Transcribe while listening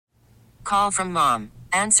call from mom.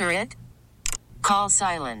 Answer it. Call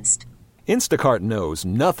silenced. Instacart knows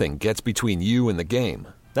nothing gets between you and the game.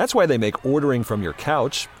 That's why they make ordering from your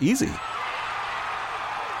couch easy.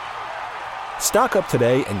 Stock up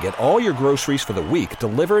today and get all your groceries for the week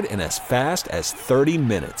delivered in as fast as 30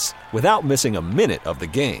 minutes without missing a minute of the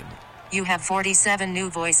game. You have 47 new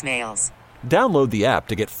voicemails. Download the app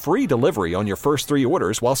to get free delivery on your first 3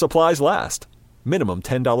 orders while supplies last. Minimum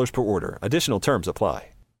 $10 per order. Additional terms apply.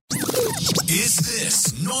 Is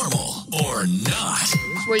this normal or not? This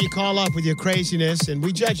is where you call up with your craziness, and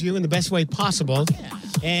we judge you in the best way possible. Yeah.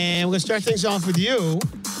 And we're going to start things off with you.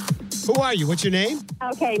 Who are you? What's your name?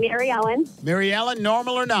 Okay, Mary Ellen. Mary Ellen,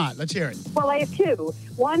 normal or not? Let's hear it. Well, I have two.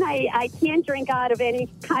 One, I can't drink out of any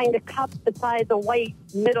kind of cup besides a white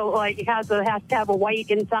middle, like it has to have a white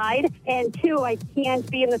inside. And two, I can't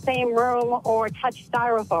be in the same room or touch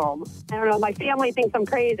styrofoam. I don't know, my family thinks I'm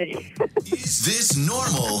crazy. Is this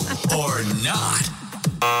normal or not?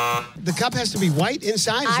 The cup has to be white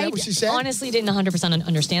inside? Is that what she said? I honestly didn't 100%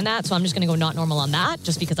 understand that, so I'm just going to go not normal on that,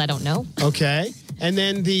 just because I don't know. Okay. And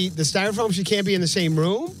then the styrofoam, she can't be in the same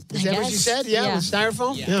room? Is that what she said? Yeah, with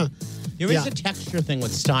styrofoam? Yeah. There is a texture thing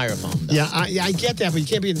with styrofoam, though. Yeah, I get that, but you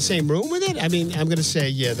can't be in the same room with it? I mean, I'm going to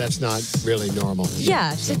say, that's not really normal.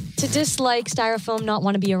 Yeah, to dislike styrofoam, not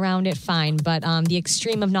want to be around it, fine. But the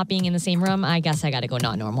extreme of not being in the same room, I guess I got to go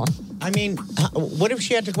not normal. I mean, what if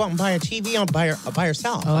she had to go out and buy a TV by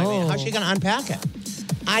herself? I mean, how's she going to unpack it?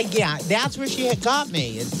 That's where she had got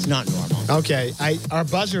me. It's not normal. Okay, our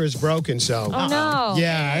buzzer is broken, so. Oh, no.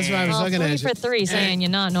 Yeah, that's what I was looking at. 3 for 3 saying you're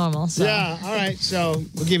not normal. So. Yeah, all right, so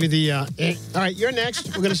we'll give you the, all right, you're next.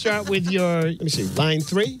 We're going to start with your, let me see, line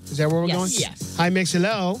 3. Is that where we're going? Yes. Hi, Mix,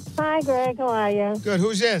 hello. Hi, Greg. How are you? Good,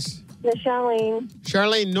 who's this? Miss Charlene.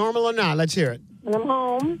 Charlene, normal or not? Let's hear it. When I'm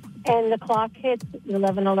home and the clock hits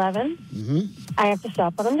 11:11, I have to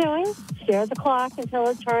stop what I'm doing, stare at the clock until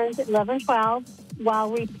it turns 11:12 while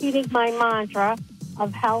repeating my mantra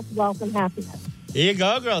of health, wealth, and happiness. Here you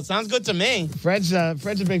go, girl. Sounds good to me. Fred's a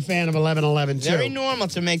big fan of 11:11, too. Very normal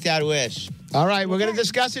to make that wish. All right, we're going to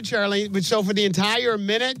discuss it, Charlene. But so for the entire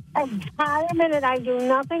minute? Entire minute, I do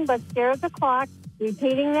nothing but stare at the clock,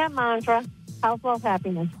 repeating that mantra, health, wealth,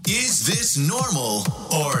 happiness. Is this normal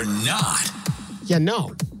or not? Yeah,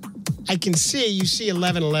 no. I can see, you see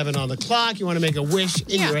 11:11 on the clock. You want to make a wish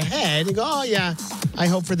in your head and go, oh, yeah, I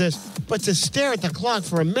hope for this. But to stare at the clock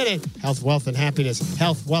for a minute, health, wealth, and happiness,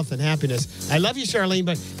 health, wealth, and happiness. I love you, Charlene,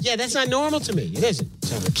 but yeah, that's not normal to me. It isn't.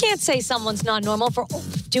 So. You can't say someone's not normal for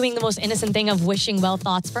doing the most innocent thing of wishing well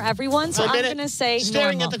thoughts for everyone. So I'm going to say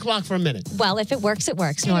staring normal. at the clock for a minute. Well, if it works, it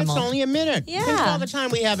works. Normal. It's only a minute. Yeah. Think of all the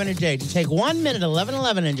time we have in a day to take 1 minute,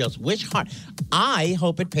 11:11, and just wish hard. I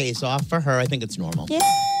hope it pays off for her. I think it's normal. Yeah.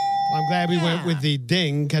 I'm glad we went with the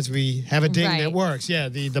ding because we have a ding that works. Yeah,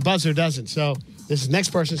 the buzzer doesn't. So this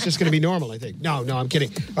next person's just going to be normal, I think. No, I'm kidding.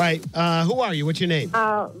 All right, who are you? What's your name?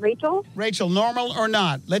 Rachel. Rachel, normal or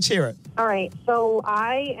not? Let's hear it. All right, so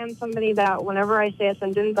I am somebody that whenever I say a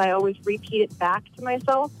sentence, I always repeat it back to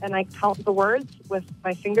myself, and I count the words with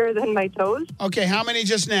my fingers and my toes. Okay, how many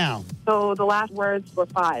just now? So the last words were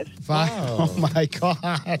 5. 5? Oh, my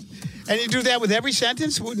God. And you do that with every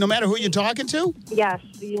sentence, no matter who you're talking to? Yes.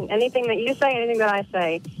 Anything that you say, anything that I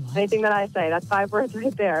say. Anything that I say. That's 5 words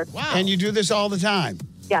right there. Wow. And you do this all the time?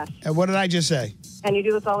 Yes. And what did I just say? And you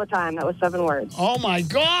do this all the time. That was 7 words. Oh, my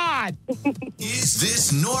God. Is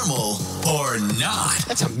this normal or not?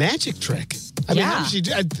 That's a magic trick. I mean, how does she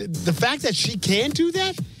the fact that she can do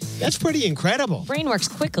that, that's pretty incredible. Brain works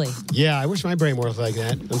quickly. Yeah, I wish my brain worked like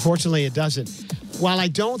that. Unfortunately, it doesn't. While I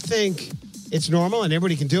don't think it's normal and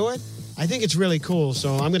everybody can do it, I think it's really cool.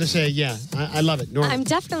 So I'm going to say, yeah, I love it. Normal. I'm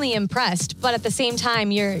definitely impressed. But at the same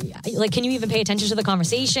time, you're like, can you even pay attention to the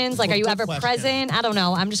conversations? Like, are you ever present? I don't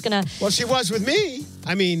know. I'm just going to. Well, she was with me.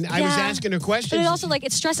 I mean, I was asking her questions. But it also,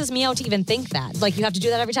 it stresses me out to even think that. Like, you have to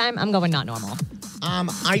do that every time. I'm going not normal.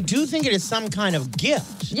 I do think it is some kind of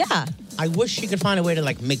gift. Yeah. I wish she could find a way to,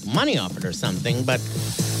 make money off it or something. But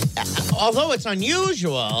although it's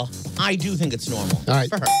unusual, I do think it's normal. All right.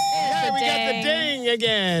 For her. Yeah, we got the ding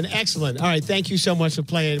again. Excellent. All right, thank you so much for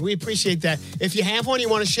playing. We appreciate that. If you have one, you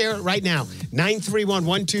want to share it right now,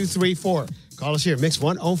 931-1234. Call us here, Mix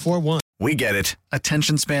 1041. We get it.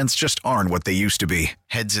 Attention spans just aren't what they used to be.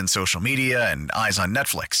 Heads in social media and eyes on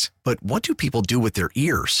Netflix. But what do people do with their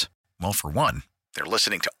ears? Well, for one, they're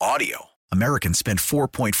listening to audio. Americans spend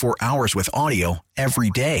 4.4 hours with audio every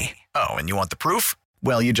day. Oh, and you want the proof?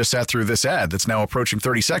 Well, you just sat through this ad that's now approaching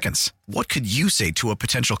 30 seconds. What could you say to a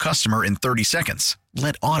potential customer in 30 seconds?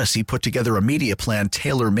 Let Odyssey put together a media plan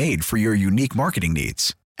tailor-made for your unique marketing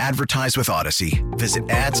needs. Advertise with Odyssey. Visit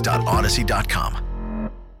ads.odyssey.com.